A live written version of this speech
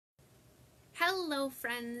Hello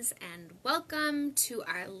friends, and welcome to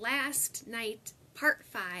our last night, part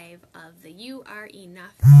 5 of the You Are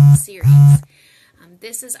Enough series.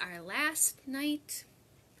 This is our last night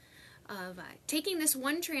of taking this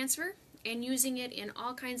one transfer and using it in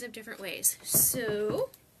all kinds of different ways.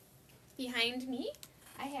 So, behind me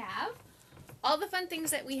I have all the fun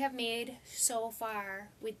things that we have made so far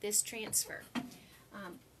with this transfer.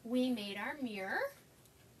 We made our mirror,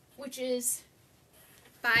 which is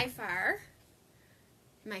by far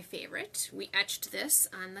my favorite. We etched this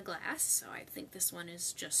on the glass, so I think this one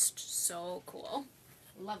is just so cool.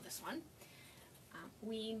 Love this one.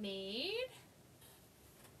 We made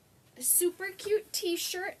a super cute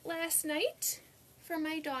t-shirt last night for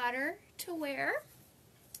my daughter to wear.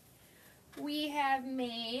 We have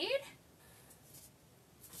made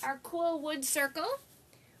our cool wood circle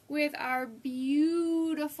with our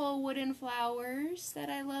beautiful wooden flowers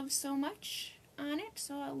that I love so much on it.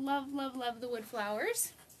 So I love, love, love the wood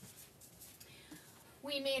flowers.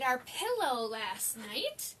 We made our pillow last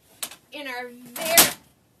night in our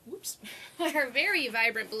very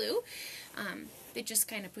vibrant blue. It just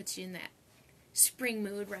kind of puts you in that spring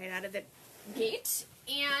mood right out of the gate.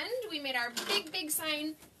 And we made our big, big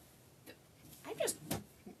sign. I'm just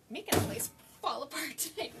making the place fall apart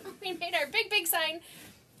tonight. We made our big, big sign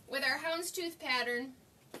with our houndstooth pattern,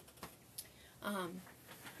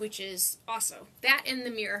 which is also, that and the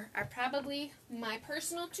mirror are probably my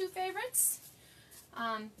personal two favorites,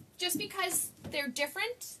 just because they're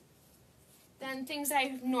different than things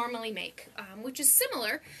I normally make, which is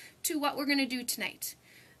similar to what we're going to do tonight.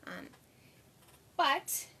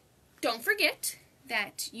 But don't forget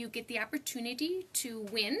that you get the opportunity to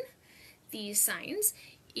win these signs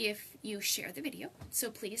if you share the video, so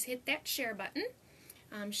please hit that share button.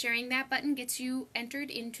 Sharing that button gets you entered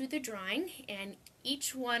into the drawing, and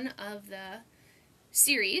each one of the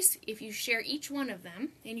series, if you share each one of them,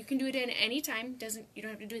 and you can do it at any time, you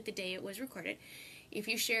don't have to do it the day it was recorded. If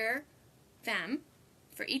you share them,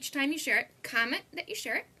 for each time you share it, comment that you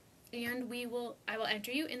share it, and I will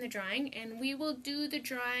enter you in the drawing, and we will do the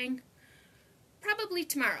drawing probably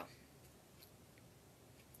tomorrow.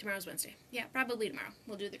 Tomorrow's Wednesday. Yeah, probably tomorrow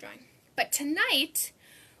we'll do the drawing. But tonight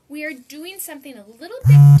we are doing something a little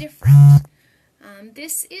bit different.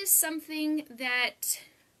 This is something that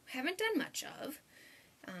I haven't done much of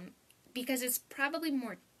because it's probably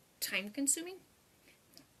more time consuming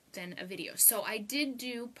than a video. So I did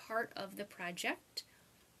do part of the project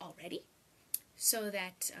already so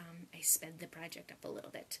that I sped the project up a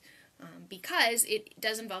little bit because it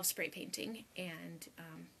does involve spray painting, and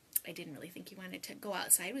I didn't really think you wanted to go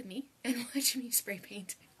outside with me and watch me spray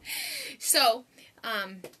paint. So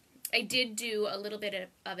I did do a little bit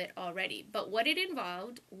of it already, but what it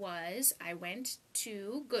involved was I went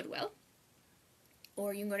to Goodwill,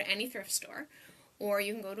 or you can go to any thrift store, or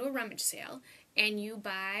you can go to a rummage sale, and you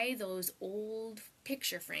buy those old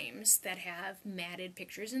picture frames that have matted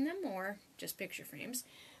pictures in them, or just picture frames.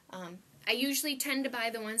 I usually tend to buy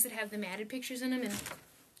the ones that have the matted pictures in them, and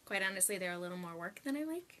quite honestly they're a little more work than I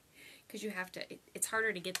like, because you have to, it's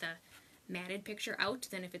harder to get the matted picture out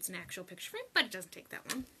than if it's an actual picture frame, but it doesn't take that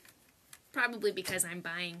long. Probably because I'm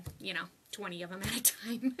buying, 20 of them at a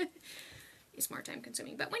time. It's more time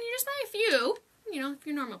consuming. But when you just buy a few, if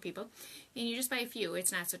you're normal people, and you just buy a few,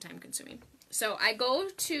 it's not so time consuming. So I go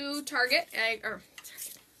to Target, got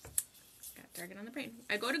Target on the brain.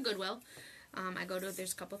 I go to Goodwill.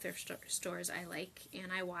 There's a couple thrift stores I like,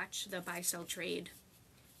 and I watch the buy, sell, trade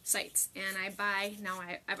sites. And I buy, now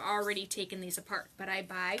I've already taken these apart, but I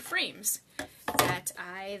buy frames that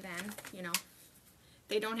I then,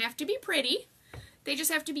 they don't have to be pretty. They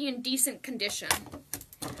just have to be in decent condition.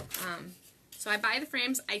 So I buy the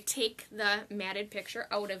frames. I take the matted picture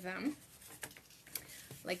out of them.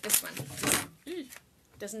 Like this one.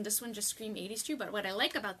 Doesn't this one just scream 80s to you? But what I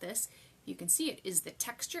like about this, you can see it, is the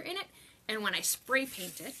texture in it. And when I spray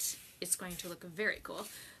paint it, it's going to look very cool.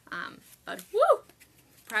 But woo!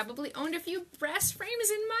 Probably owned a few brass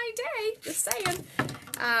frames in my day. Just saying.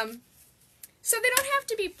 So they don't have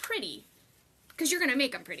to be pretty, because you're going to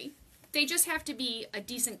make them pretty. They just have to be a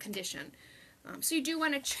decent condition. So you do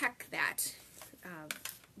want to check that,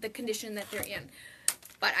 the condition that they're in.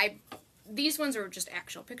 But these ones are just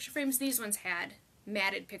actual picture frames. These ones had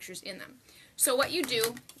matted pictures in them. So what you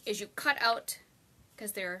do is you cut out,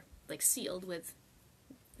 because they're like sealed with,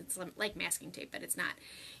 it's like masking tape, but it's not.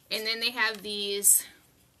 And then they have these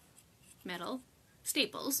metal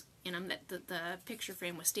staples in them that the picture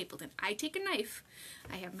frame was stapled in. I take a knife.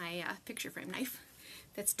 I have my picture frame knife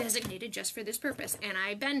that's designated just for this purpose, and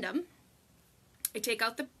I bend them. I take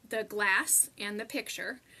out the glass and the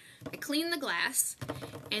picture. I clean the glass,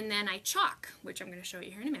 and then I chalk, which I'm going to show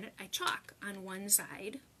you here in a minute. I chalk on one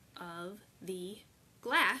side of the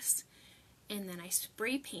glass, and then I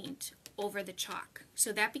spray paint over the chalk.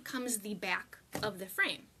 So that becomes the back of the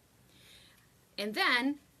frame. And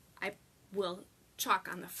then I will chalk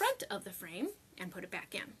on the front of the frame and put it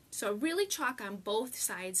back in. So really chalk on both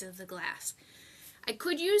sides of the glass. I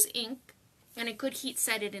could use ink, and I could heat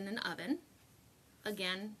set it in an oven.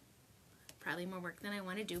 Again, probably more work than I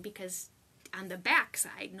want to do, because on the back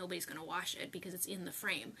side, nobody's going to wash it because it's in the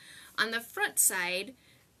frame. On the front side,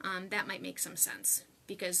 that might make some sense,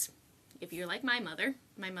 because if you're like my mother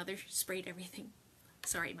sprayed everything.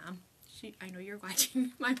 Sorry, Mom. I know you're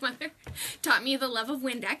watching. My mother taught me the love of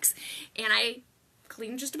Windex, and I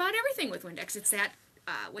clean just about everything with Windex. It's that,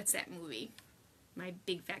 what's that movie? My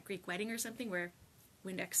Big Fat Greek Wedding or something, where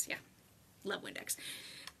Windex, yeah, love Windex.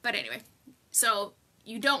 But anyway, so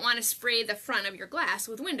you don't want to spray the front of your glass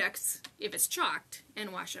with Windex if it's chalked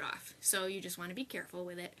and wash it off. So you just want to be careful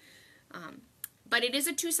with it. But it is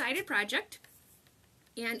a two-sided project,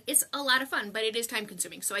 and it's a lot of fun, but it is time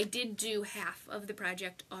consuming. So I did do half of the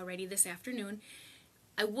project already this afternoon.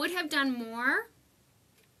 I would have done more,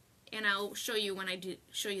 and I'll show you when I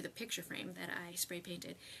show you the picture frame that I spray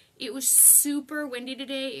painted. It was super windy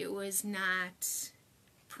today. It was not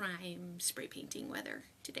prime spray painting weather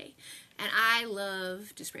today. And I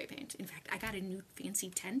love to spray paint. In fact, I got a new fancy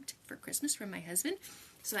tent for Christmas from my husband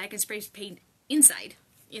so I can spray paint inside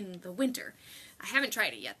in the winter. I haven't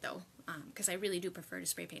tried it yet though, because I really do prefer to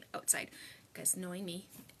spray paint outside, because knowing me,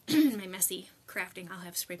 my messy crafting, I'll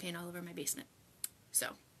have spray paint all over my basement. So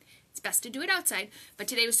it's best to do it outside, but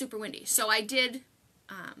today was super windy. So I did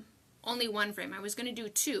only one frame. I was going to do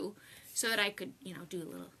two so that I could, you know, do a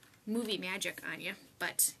little movie magic on you,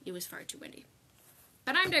 but it was far too windy.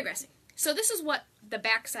 But I'm digressing. So this is what the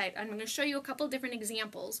back side, I'm going to show you a couple different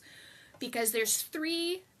examples, because there's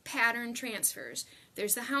 3 pattern transfers.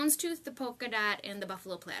 There's the houndstooth, the polka dot, and the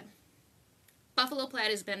buffalo plaid. Buffalo plaid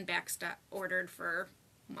has been backstock ordered for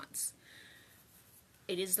months.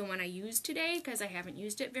 It is the one I used today because I haven't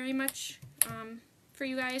used it very much for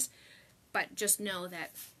you guys, but just know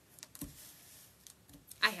that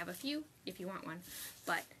I have a few if you want one,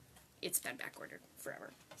 but it's been back ordered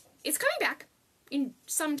forever. It's coming back in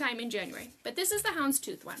sometime in January, but this is the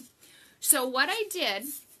houndstooth one. So what I did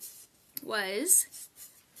was,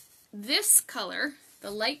 this color,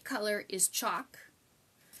 the light color, is chalk.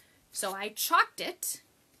 So I chalked it,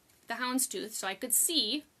 the houndstooth, so I could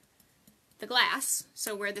see the glass.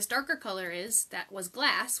 So where this darker color is, that was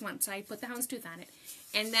glass once I put the houndstooth on it.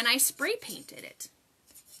 And then I spray painted it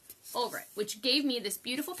over it, which gave me this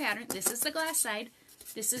beautiful pattern. This is the glass side,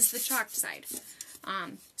 this is the chalked side.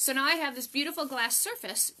 So now I have this beautiful glass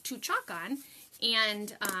surface to chalk on,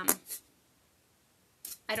 and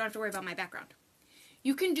I don't have to worry about my background.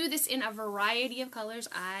 You can do this in a variety of colors.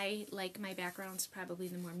 I like my backgrounds probably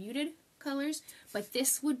the more muted colors, but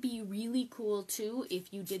this would be really cool too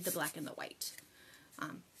if you did the black and the white. I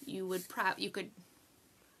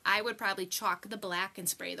would probably chalk the black and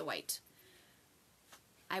spray the white.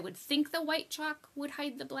 I would think the white chalk would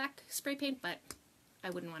hide the black spray paint, but I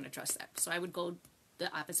wouldn't want to trust that. So I would go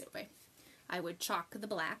the opposite way. I would chalk the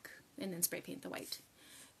black and then spray paint the white.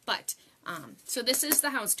 But, so this is the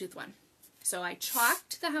houndstooth one. So I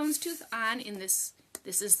chalked the houndstooth on in this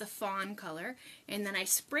is the fawn color, and then I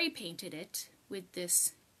spray painted it with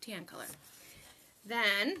this tan color.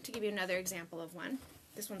 Then, to give you another example of one,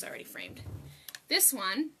 this one's already framed. This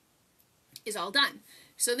one is all done.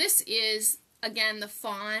 So this is, again, the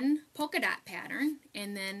fawn polka dot pattern,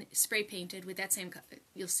 and then spray painted with that same color.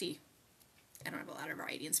 You'll see, I don't have a lot of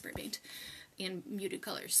variety in spray paint in muted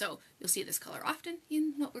colors, so you'll see this color often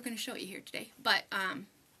in what we're going to show you here today. But,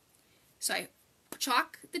 so I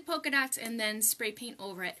chalk the polka dots and then spray paint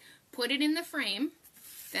over it, put it in the frame,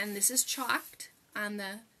 then this is chalked on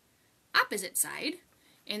the opposite side,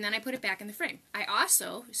 and then I put it back in the frame. I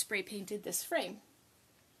also spray painted this frame.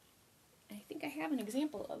 I think I have an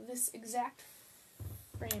example of this exact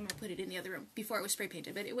frame. I put it in the other room before it was spray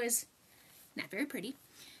painted, but it was not very pretty.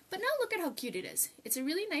 But now look at how cute it is. It's a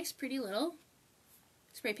really nice, pretty little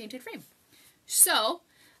spray painted frame. So,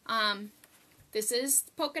 this is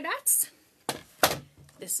polka dots.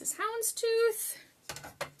 This is houndstooth.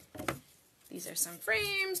 These are some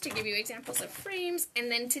frames to give you examples of frames.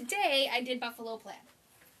 And then today I did buffalo plaid.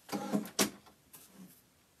 I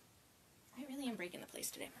really am breaking the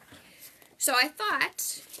place today. So I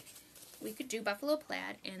thought we could do buffalo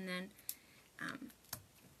plaid, and then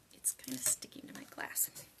it's kind of sticking to my glass.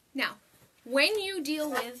 Now, when you deal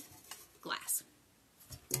with glass,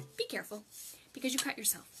 be careful, because you cut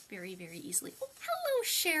yourself very, very easily. Oh, hello, hello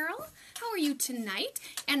Cheryl. How are you tonight?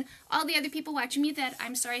 And all the other people watching me that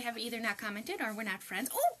I'm sorry have either not commented or we're not friends.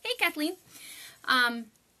 Oh, hey Kathleen.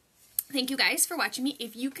 Thank you guys for watching me.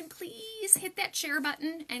 If you can please hit that share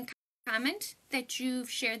button and comment that you've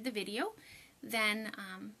shared the video, then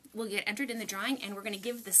we'll get entered in the drawing and we're going to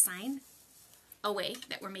give the sign away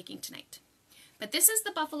that we're making tonight. But this is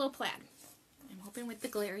the Buffalo Plaid. I'm hoping with the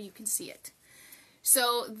glare you can see it.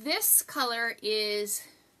 So this color is,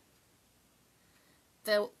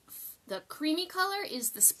 the creamy color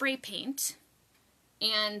is the spray paint,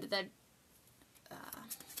 and the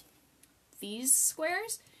these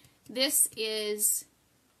squares, this is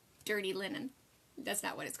dirty linen. That's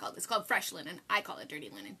not what it's called. It's called fresh linen. I call it dirty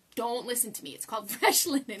linen. Don't listen to me. It's called fresh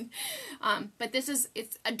linen. But this is,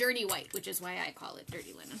 it's a dirty white, which is why I call it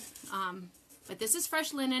dirty linen. But this is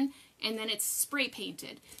fresh linen, and then it's spray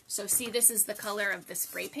painted. So see, this is the color of the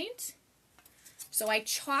spray paint. So I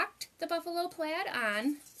chalked the Buffalo Plaid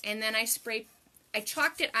on, and then I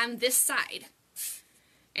chalked it on this side.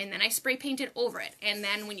 And then I spray painted over it. And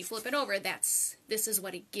then when you flip it over, this is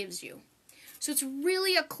what it gives you. So it's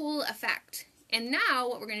really a cool effect. And now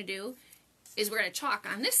what we're going to do is we're going to chalk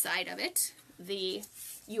on this side of it the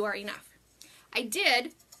You Are Enough. I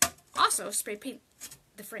did also spray paint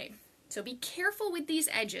the frame. So be careful with these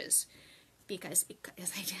edges because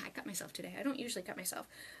I cut myself today. I don't usually cut myself.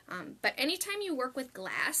 But anytime you work with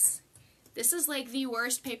glass, this is like the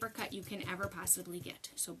worst paper cut you can ever possibly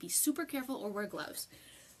get. So be super careful or wear gloves.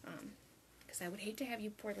 Because I would hate to have you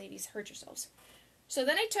poor ladies hurt yourselves. So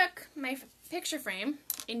then I took my picture frame,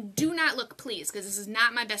 and do not look please, because this is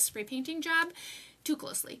not my best spray painting job, too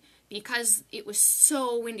closely, because it was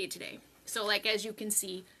so windy today. So like as you can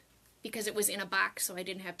see, because it was in a box, so I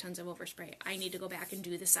didn't have tons of overspray, I need to go back and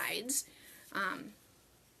do the sides.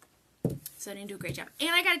 So I didn't do a great job. And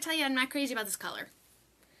I gotta tell you, I'm not crazy about this color,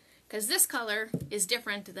 because this color is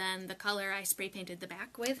different than the color I spray painted the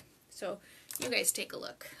back with. So you guys take a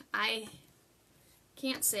look. I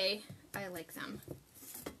can't say I like them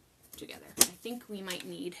together. I think we might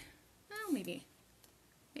need, well, maybe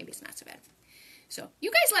it's not so bad. So you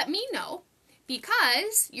guys let me know,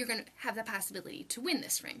 because you're going to have the possibility to win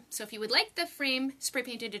this frame. So if you would like the frame spray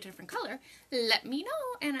painted a different color, let me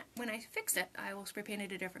know, and when I fix it, I will spray paint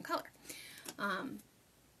it a different color.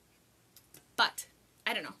 But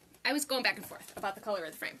I don't know. I was going back and forth about the color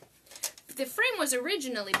of the frame. The frame was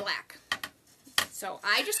originally black. So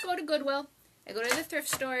I just go to Goodwill. I go to the thrift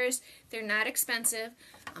stores. They're not expensive.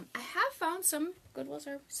 I have found some Goodwills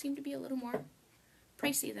seem to be a little more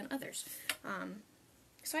pricey than others.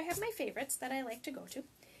 So I have my favorites that I like to go to.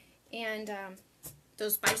 And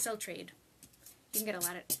those buy-sell trade. You can get a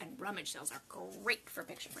lot of, and rummage sales are great for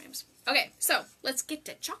picture frames. Okay, so let's get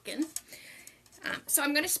to chalking. So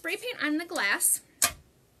I'm going to spray paint on the glass.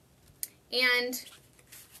 And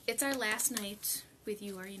it's our last night with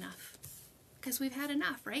You Are Enough. Because we've had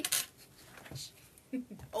enough, right?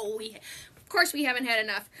 Oh, of course we haven't had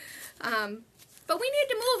enough. But we need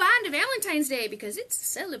to move on to Valentine's Day because it's a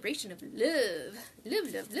celebration of love.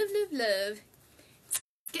 Love, love, love, love, love. It's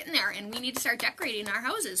getting there, and we need to start decorating our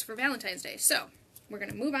houses for Valentine's Day. So, we're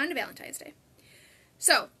going to move on to Valentine's Day.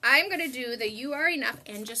 So, I'm going to do the You Are Enough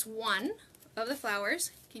and just one of the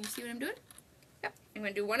flowers. Can you see what I'm doing? Yep. I'm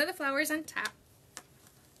going to do one of the flowers on top.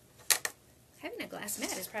 Having a glass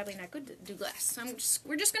mat is probably not good to do glass. So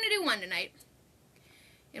we're just going to do one tonight.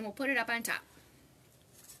 And we'll put it up on top.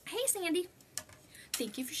 Hey, Sandy.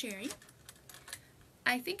 Thank you for sharing.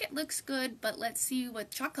 I think it looks good, but let's see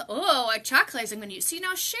what chocolate. Oh, what chocolates I'm going to use. See,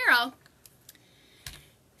 now, Cheryl,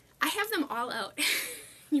 I have them all out.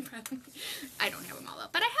 I don't have them all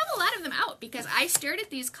out, but I have a lot of them out because I stared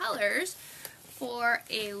at these colors for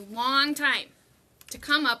a long time to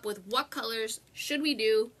come up with what colors should we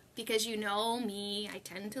do. Because you know me, I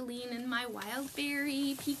tend to lean in my wild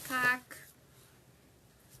berry, peacock,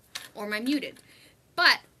 or my muted.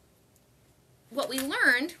 But what we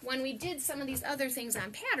learned when we did some of these other things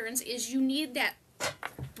on patterns is you need that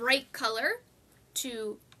bright color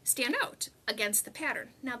to stand out against the pattern.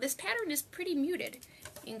 Now this pattern is pretty muted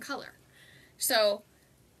in color. So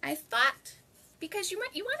I thought, because you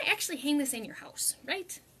want to actually hang this in your house,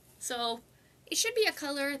 right? So it should be a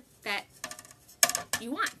color that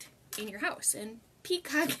you want in your house. And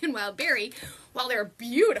peacock and wild berry, while they're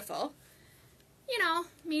beautiful, you know,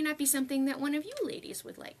 may not be something that one of you ladies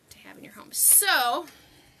would like to have in your home. So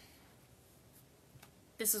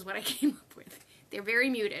this is what I came up with. They're very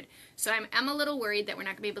muted. So I'm a little worried that we're not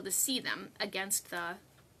going to be able to see them against the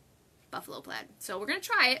Buffalo Plaid. So we're going to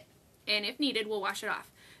try it, and if needed, we'll wash it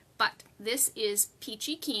off. But this is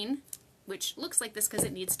Peachy Keen, which looks like this because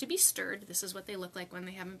it needs to be stirred. This is what they look like when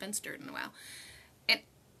they haven't been stirred in a while. And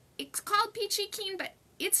it's called Peachy Keen, but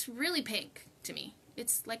it's really pink to me.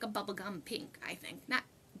 It's like a bubblegum pink, I think. Not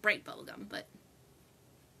bright bubblegum, but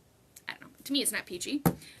I don't know. To me, it's not peachy.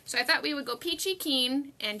 So I thought we would go Peachy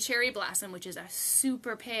Keen and Cherry Blossom, which is a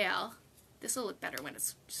super pale. This will look better when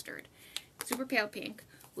it's stirred. Super pale pink.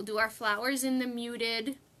 We'll do our flowers in the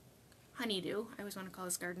muted honeydew. I always want to call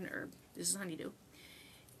this garden herb. This is honeydew.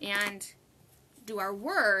 And do our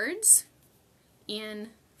words in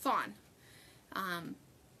fawn.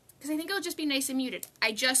 Because I think it'll just be nice and muted.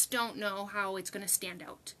 I just don't know how it's going to stand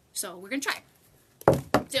out. So we're going to try.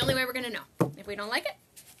 It's the only way we're going to know. If we don't like it,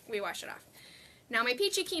 we wash it off. Now my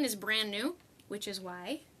Peachy Keen is brand new, which is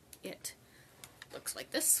why it looks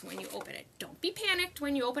like this when you open it. Don't be panicked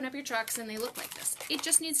when you open up your chalks and they look like this. It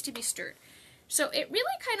just needs to be stirred. So it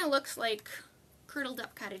really kind of looks like curdled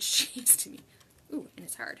up cottage cheese to me. Ooh, and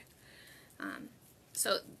it's hard.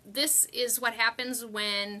 So this is what happens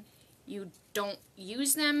when you don't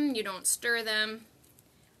use them, you don't stir them,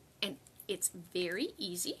 and it's very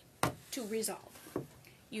easy to resolve.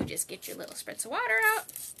 You just get your little spritz of water out,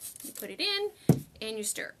 you put it in, and you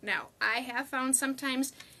stir. Now, I have found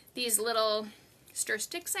sometimes these little stir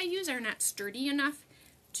sticks I use are not sturdy enough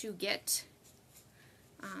to get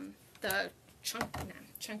the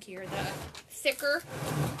chunkier, the thicker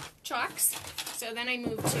chalks. So then I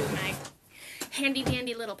move to my handy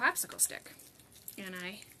dandy little popsicle stick, and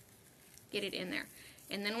I get it in there.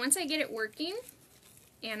 And then once I get it working,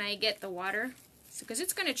 and I get the water, because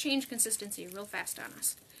it's going to change consistency real fast on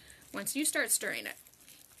us once you start stirring it.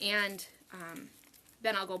 And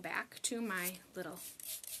then I'll go back to my little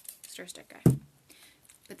stir stick guy.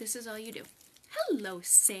 But this is all you do. Hello,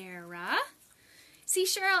 Sarah. See,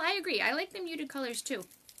 Cheryl, I agree. I like the muted colors too.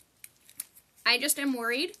 I just am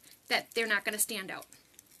worried that they're not going to stand out.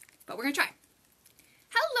 But we're going to try.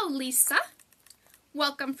 Hello, Lisa.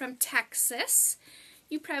 Welcome from Texas.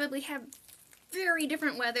 You probably have very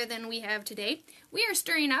different weather than we have today. We are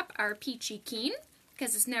stirring up our Peachy Keen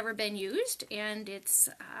because it's never been used, and it's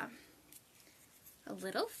a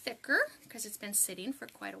little thicker because it's been sitting for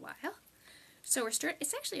quite a while. So we're stirring.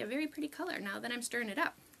 It's actually a very pretty color now that I'm stirring it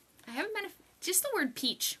up. I haven't been just the word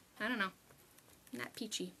peach. I don't know. Not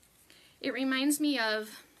peachy. It reminds me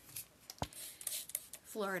of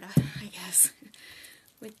Florida, I guess,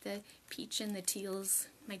 with the peach and the teals.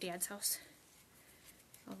 My dad's house.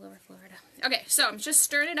 All over Florida. Okay, so I'm just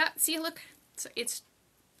stirring it up. See, look, so it's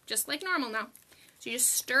just like normal now. So you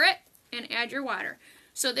just stir it and add your water.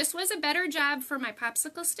 So this was a better job for my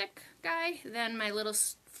popsicle stick guy than my little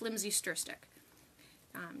flimsy stir stick.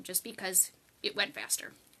 Just because it went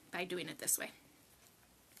faster by doing it this way.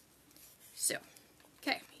 So,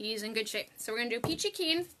 okay, he's in good shape. So we're going to do Peachy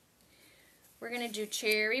Keen. We're going to do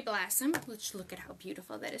Cherry Blossom, which look at how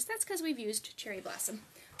beautiful that is. That's because we've used Cherry Blossom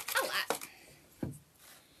a lot.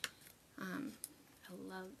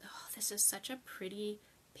 I love, oh, this is such a pretty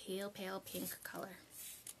pale, pale pink color.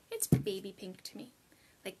 It's baby pink to me.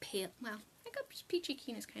 Like pale, well, I guess Peachy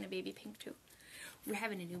Keen is kind of baby pink too. We're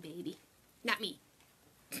having a new baby. Not me.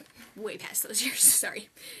 Way past those years, sorry.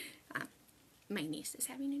 My niece is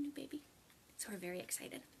having a new baby. So we're very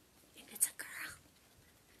excited. And it's a girl.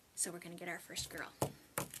 So we're going to get our first girl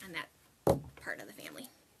on that part of the family.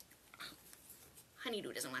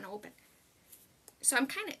 Honeydew doesn't want to open. So I'm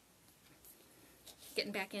kind of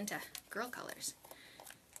getting back into girl colors.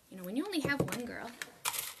 You know, when you only have one girl,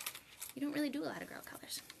 you don't really do a lot of girl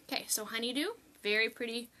colors. Okay, so honeydew, very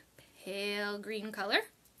pretty pale green color.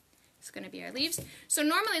 It's going to be our leaves. So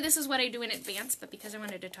normally this is what I do in advance, but because I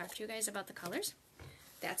wanted to talk to you guys about the colors,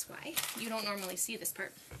 that's why you don't normally see this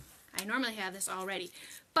part. I normally have this all ready.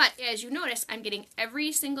 But as you notice, I'm getting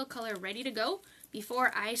every single color ready to go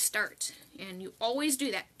before I start. And you always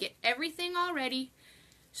do that. Get everything all ready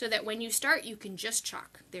so that when you start, you can just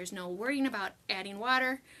chalk. There's no worrying about adding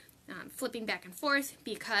water, flipping back and forth,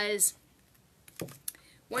 because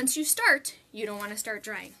once you start, you don't want to start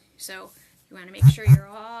drying. So you want to make sure you're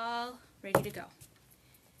all ready to go.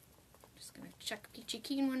 Just going to check Peachy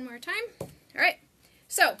Keen one more time. All right,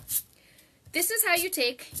 so this is how you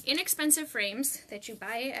take inexpensive frames that you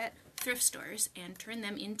buy at thrift stores and turn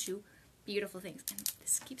them into beautiful things. And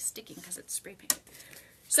this keeps sticking because it's spray paint.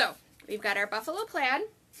 So we've got our Buffalo Plaid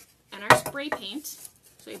and our spray paint.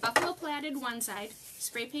 So we Buffalo Plaided one side,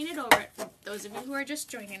 spray painted over it for those of you who are just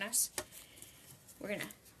joining us. We're going to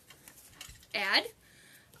add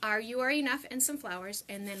our You Are Enough and some flowers,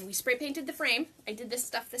 and then we spray painted the frame. I did this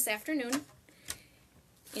stuff this afternoon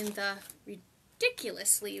in the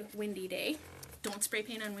ridiculously windy day. Don't spray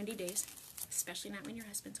paint on windy days, especially not when your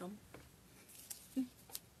husband's home.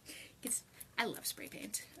 I love spray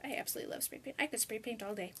paint. I absolutely love spray paint. I could spray paint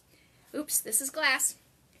all day. Oops, this is glass.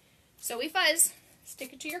 So we fuzz,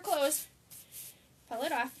 stick it to your clothes, pull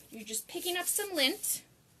it off. You're just picking up some lint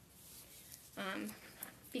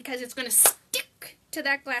because it's going to stick to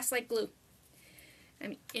that glass like glue. I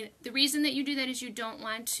mean, the reason that you do that is you don't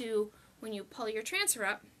want to, when you pull your transfer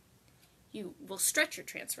up, you will stretch your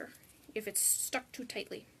transfer if it's stuck too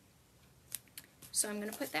tightly. So I'm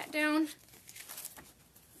going to put that down.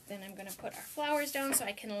 Then I'm going to put our flowers down so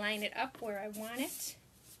I can line it up where I want it.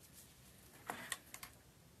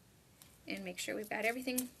 And make sure we've got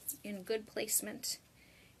everything in good placement.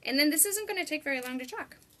 And then this isn't going to take very long to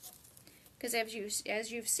chalk. Because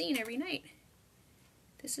as you've seen every night,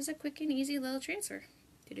 this is a quick and easy little transfer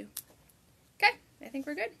to do. Okay, I think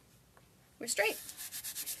we're good. We're straight.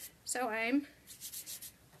 So I'm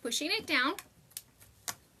pushing it down.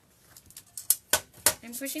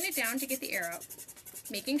 I'm pushing it down to get the air out.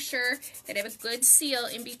 Making sure that I have a good seal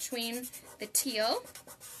in between the teal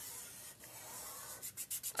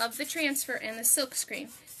of the transfer and the silk screen.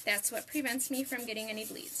 That's what prevents me from getting any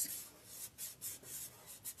bleeds.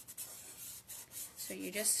 So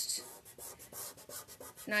you just,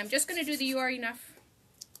 now I'm just going to do the You Are Enough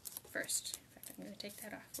first. In fact, I'm going to take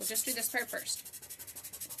that off. We'll just do this part first.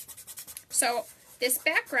 So this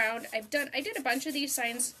background, I did a bunch of these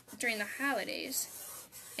signs during the holidays,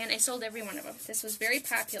 and I sold every one of them. This was very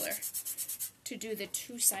popular to do the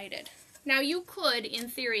two-sided. Now you could, in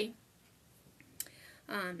theory,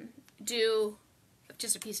 do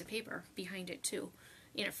just a piece of paper behind it too,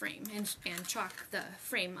 in a frame, and chalk the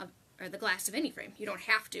frame of, or the glass of any frame. You don't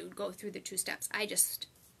have to go through the two steps. I just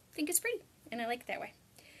think it's pretty, and I like it that way.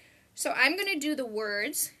 So I'm going to do the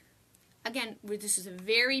words. Again, this is a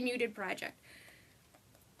very muted project.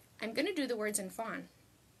 I'm going to do the words in fawn,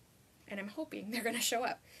 and I'm hoping they're going to show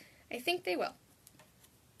up. I think they will.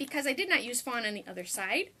 Because I did not use fawn on the other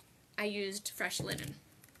side, I used fresh linen.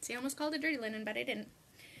 See, I almost called it dirty linen, but I didn't.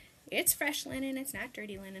 It's fresh linen, it's not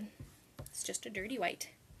dirty linen. It's just a dirty white,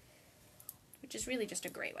 which is really just a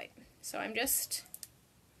gray white. So I'm just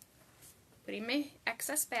putting my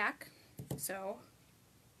excess back. So,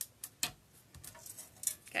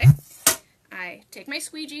 okay, I take my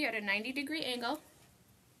squeegee at a 90-degree angle,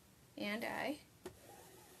 and I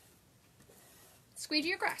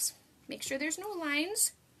squeegee across. Make sure there's no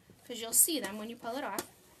lines, because you'll see them when you pull it off,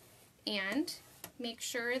 and make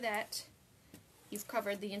sure that you've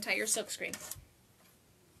covered the entire silkscreen.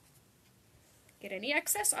 Get any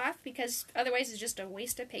excess off, because otherwise it's just a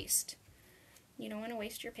waste of paste. You don't want to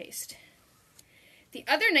waste your paste. The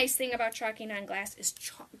other nice thing about chalking on glass is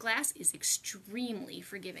glass is extremely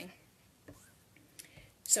forgiving.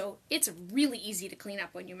 So it's really easy to clean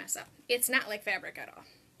up when you mess up. It's not like fabric at all.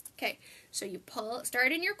 Okay, so you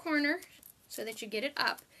start in your corner so that you get it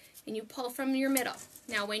up, and you pull from your middle.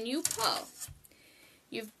 Now when you pull,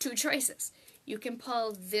 you have two choices. You can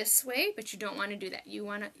pull this way, but you don't want to do that. You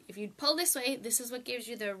want to, if you pull this way, this is what gives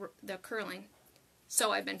you the curling.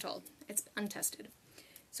 So I've been told. It's untested.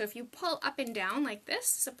 So if you pull up and down like this,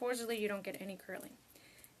 supposedly you don't get any curling.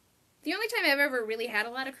 The only time I've ever really had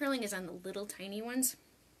a lot of curling is on the little tiny ones.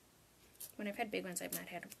 When I've had big ones, I've not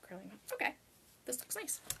had curling. Okay, this looks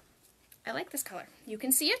nice. I like this color. You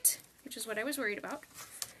can see it, which is what I was worried about.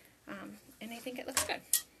 And I think it looks good.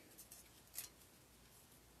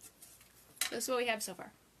 This is what we have so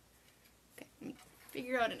far. Okay, let me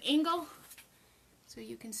figure out an angle so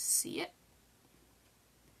you can see it.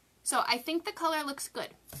 So I think the color looks good.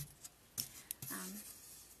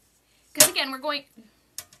 Because again, we're going,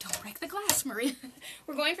 don't break the glass, Maria.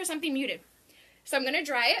 We're going for something muted. So I'm going to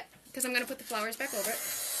dry it, because I'm going to put the flowers back over it.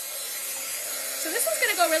 So this is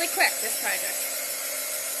going to go really quick, this project.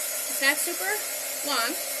 It's not super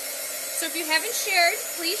long. So if you haven't shared,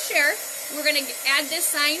 please share. We're going to add this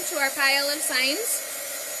sign to our pile of signs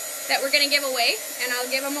that we're going to give away, and I'll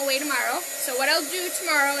give them away tomorrow. So what I'll do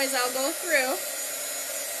tomorrow is I'll go through,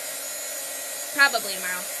 probably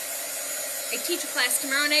tomorrow. I teach a class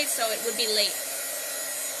tomorrow night, so it would be late.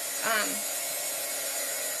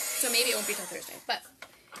 So maybe it won't be till Thursday, but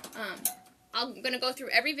I'm going to go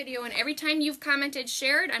through every video, and every time you've commented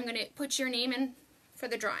shared, I'm going to put your name in for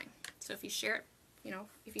the drawing. So if you share it, you know,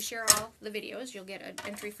 if you share all the videos, you'll get an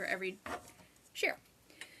entry for every share.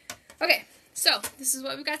 Okay, so this is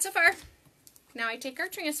what we've got so far. Now I take our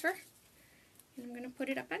transfer, and I'm going to put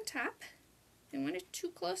it up on top. I don't want it too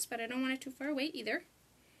close, but I don't want it too far away either.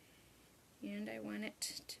 And I want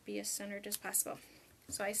it to be as centered as possible.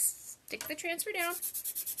 So I stick the transfer down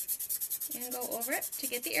and go over it to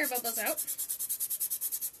get the air bubbles out.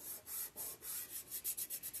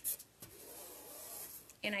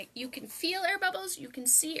 And you can feel air bubbles, you can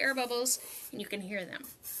see air bubbles, and you can hear them.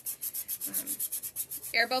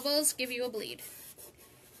 Air bubbles give you a bleed.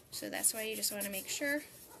 So that's why you just want to make sure.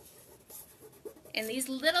 And these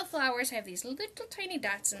little flowers have these little tiny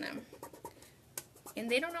dots in them.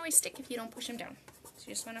 And they don't always stick if you don't push them down. So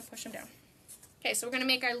you just want to push them down. Okay, so we're going to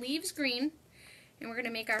make our leaves green, and we're going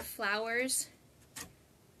to make our flowers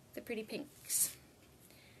the pretty pinks.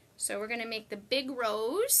 So we're going to make the big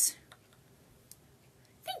rose.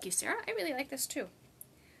 Thank you, Sarah. I really like this too.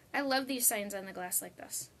 I love these signs on the glass like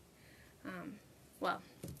this. Well,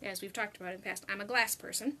 as we've talked about in the past, I'm a glass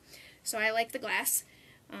person, so I like the glass.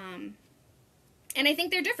 And I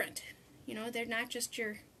think they're different. You know, they're not just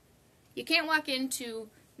your... You can't walk into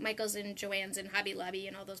Michael's and Joann's and Hobby Lobby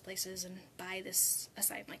and all those places and buy a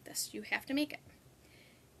sign like this. You have to make it.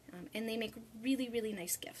 And they make really, really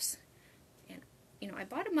nice gifts. And, you know, I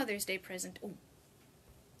bought a Mother's Day present. Oh,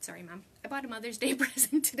 sorry, Mom. I bought a Mother's Day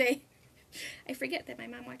present today. I forget that my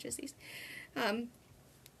mom watches these. I'm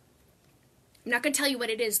not going to tell you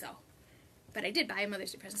what it is, though. But I did buy a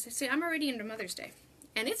Mother's Day present. So I'm already into Mother's Day.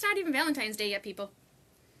 And it's not even Valentine's Day yet, people.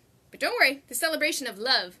 But don't worry. The celebration of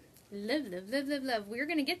love. Love, love, love, love, love. We're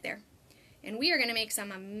going to get there. And we are going to make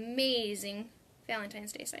some amazing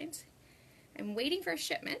Valentine's Day signs. I'm waiting for a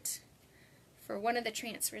shipment for one of the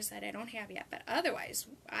transfers that I don't have yet. But otherwise,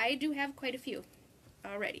 I do have quite a few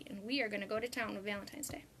already. And we are going to go to town with Valentine's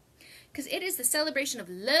Day. Because it is the celebration of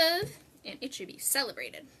love, and it should be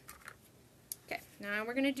celebrated. Okay, now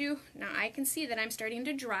we're going to do, now I can see that I'm starting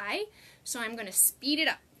to dry, so I'm going to speed it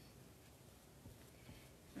up.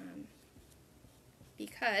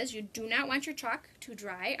 Because you do not want your chalk to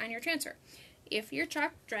dry on your transfer. If your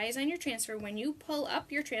chalk dries on your transfer, when you pull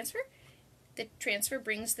up your transfer, the transfer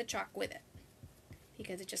brings the chalk with it.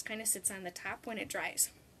 Because it just kind of sits on the top when it dries.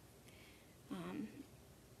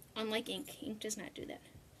 Unlike ink. Ink does not do that.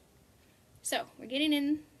 So, we're getting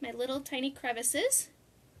in my little tiny crevices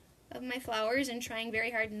of my flowers and trying very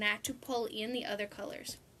hard not to pull in the other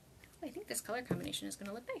colors. I think this color combination is going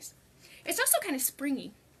to look nice. It's also kind of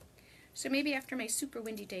springy. So maybe after my super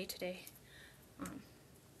windy day today,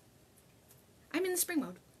 I'm in the spring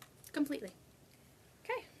mode, completely.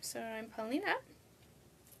 Okay, so I'm pulling up.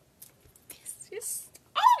 This is,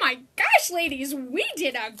 oh my gosh, ladies, we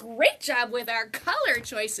did a great job with our color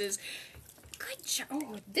choices. Good job.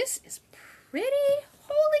 Oh, this is pretty.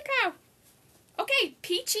 Holy cow. Okay,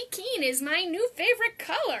 Peachy Keen is my new favorite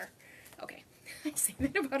color. Okay, I say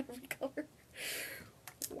that about every color.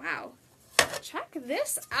 Wow. Check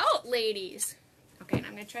this out, ladies. Okay, and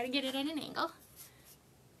I'm going to try to get it at an angle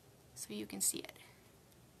so you can see it.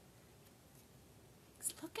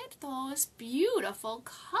 Look at those beautiful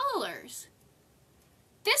colors.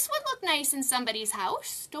 This would look nice in somebody's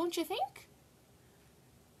house, don't you think?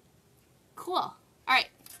 Cool. All right.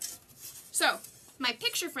 So, my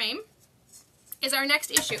picture frame is our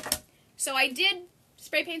next issue. So I did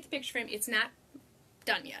spray paint the picture frame. It's not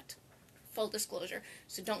done yet. Full disclosure.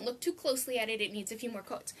 So don't look too closely at it. It needs a few more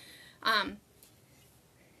coats. I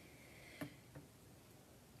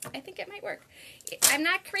think it might work. I'm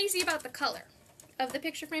not crazy about the color of the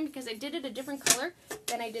picture frame because I did it a different color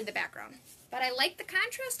than I did the background. But I like the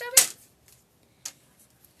contrast of it.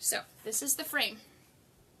 So, this is the frame.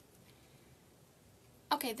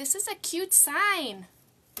 Okay, this is a cute sign.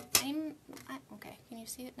 Okay, can you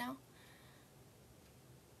see it now?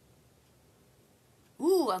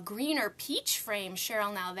 Ooh, a green or peach frame,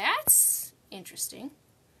 Cheryl. Now that's interesting.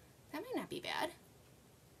 That might not be bad.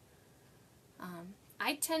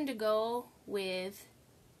 I tend to go with,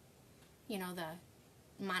 you know, the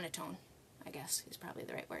monotone, I guess is probably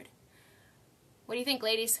the right word. What do you think,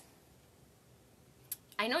 ladies?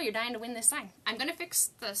 I know you're dying to win this sign. I'm going to fix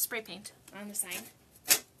the spray paint on the sign.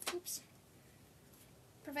 Oops.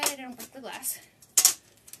 Provided I don't break the glass.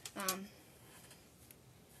 I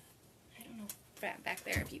don't know back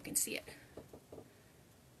there if you can see it.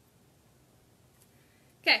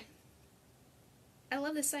 Okay. I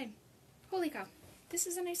love this sign. Holy cow. This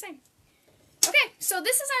is a nice sign. Okay, so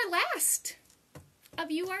this is our last of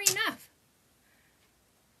You Are Enough.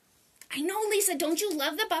 I know, Lisa, don't you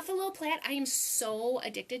love the Buffalo Plaid? I am so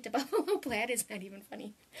addicted to Buffalo Plaid. It's not even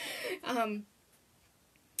funny.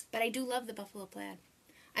 But I do love the Buffalo Plaid.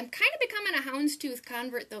 I'm kind of becoming a houndstooth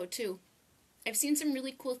convert, though, too. I've seen some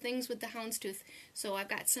really cool things with the houndstooth, so I've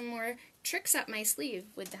got some more tricks up my sleeve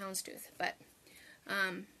with the houndstooth. But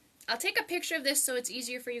I'll take a picture of this so it's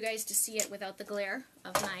easier for you guys to see it without the glare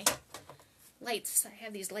of my lights. I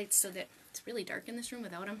have these lights so that it's really dark in this room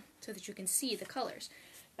without them, so that you can see the colors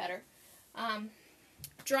better.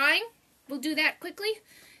 Drawing, we'll do that quickly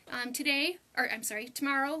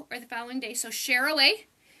tomorrow or the following day. So share away,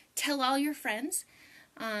 tell all your friends.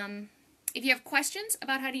 If you have questions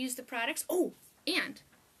about how to use the products, oh, and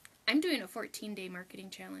I'm doing a 14-day marketing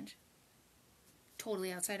challenge.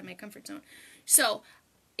 Totally outside of my comfort zone. So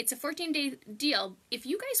it's a 14-day deal. If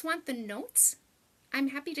you guys want the notes, I'm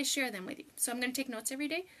happy to share them with you. So I'm going to take notes every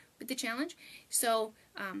day with the challenge. So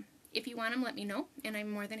if you want them, let me know, and I'm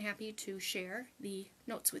more than happy to share the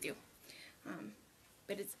notes with you.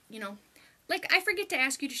 But it's, you know, like I forget to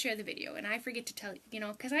ask you to share the video, and I forget to tell you, you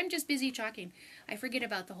know, because I'm just busy talking. I forget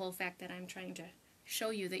about the whole fact that I'm trying to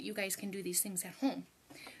show you that you guys can do these things at home.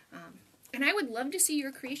 And I would love to see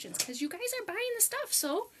your creations, because you guys are buying the stuff.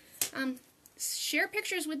 So share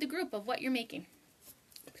pictures with the group of what you're making,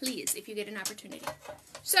 please, if you get an opportunity.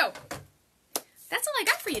 So that's all I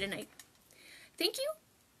got for you tonight. Thank you.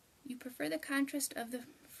 You prefer the contrast of the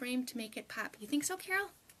frame to make it pop. You think so,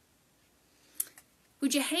 Carol?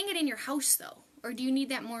 Would you hang it in your house, though? Or do you need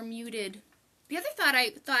that more muted? The other thought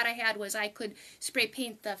I had was I could spray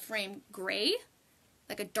paint the frame gray,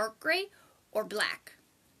 like a dark gray, or black.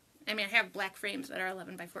 I mean, I have black frames that are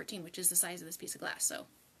 11 by 14, which is the size of this piece of glass, so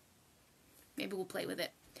maybe we'll play with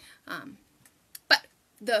it. But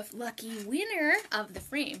the lucky winner of the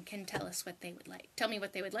frame can tell us what they would like. Tell me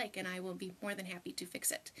what they would like, and I will be more than happy to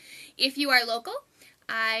fix it. If you are local,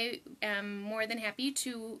 I am more than happy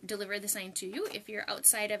to deliver the sign to you. If you're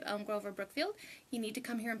outside of Elm Grove or Brookfield, you need to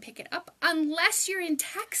come here and pick it up, unless you're in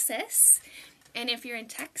Texas. And if you're in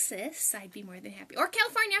Texas, I'd be more than happy. Or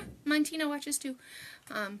California. Montana watches too.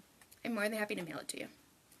 I'm more than happy to mail it to you.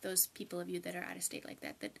 Those people of you that are out of state like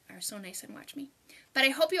that, that are so nice and watch me. But I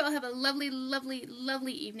hope you all have a lovely, lovely,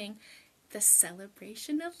 lovely evening. The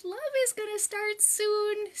celebration of love is going to start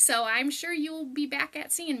soon, so I'm sure you'll be back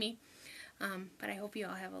at seeing me. But I hope you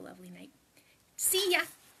all have a lovely night. See ya.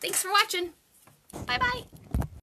 Thanks for watching. Bye-bye.